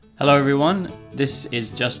Hello everyone, this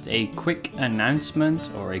is just a quick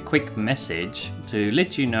announcement or a quick message to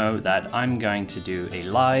let you know that I'm going to do a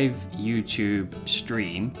live YouTube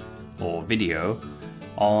stream or video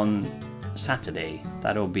on Saturday.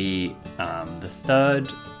 That'll be the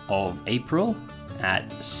 3rd of April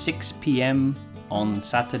at 6 p.m. on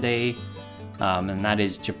Saturday, and that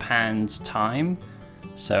is Japan's time.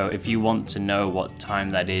 So if you want to know what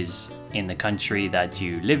time that is in the country that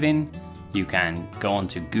you live in, you can go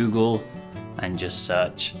onto Google and just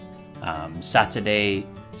search Saturday,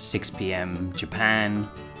 6 p.m. Japan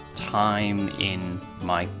time in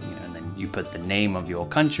my, and then you put the name of your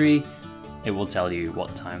country. It will tell you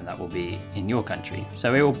what time that will be in your country.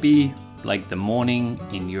 So it will be like the morning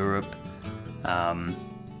in Europe,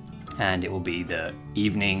 and it will be the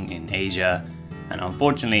evening in Asia. And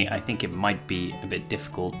unfortunately, I think it might be a bit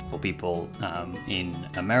difficult for people in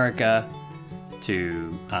America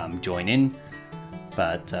to join in,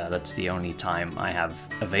 but that's the only time I have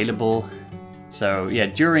available. So yeah,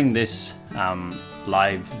 during this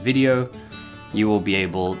live video, you will be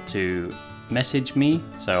able to message me.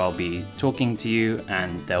 So I'll be talking to you,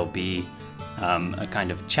 and there'll be a kind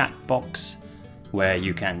of chat box where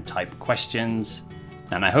you can type questions.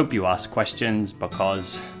 And I hope you ask questions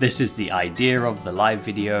because this is the idea of the live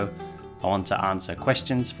video. I want to answer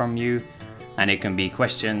questions from you, and it can be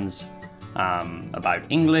questions about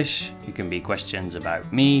English, it can be questions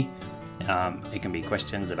about me, it can be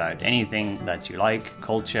questions about anything that you like,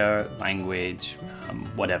 culture, language,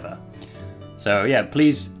 whatever. So yeah,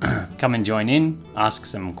 please come and join in, ask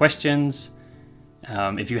some questions.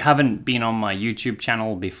 If you haven't been on my YouTube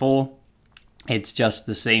channel before, it's just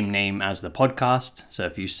the same name as the podcast. So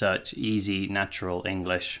if you search Easy Natural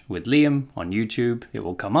English with Liam on YouTube, it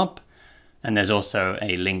will come up. And there's also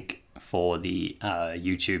a link for the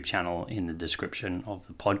YouTube channel in the description of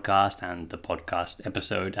the podcast and the podcast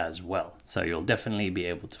episode as well. So you'll definitely be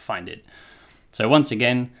able to find it. So once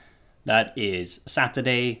again, that is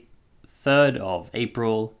Saturday, 3rd of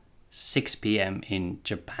April, 6 p.m. in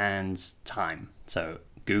Japan's time. So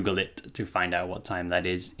Google it to find out what time that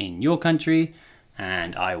is in your country,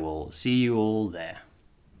 and I will see you all there.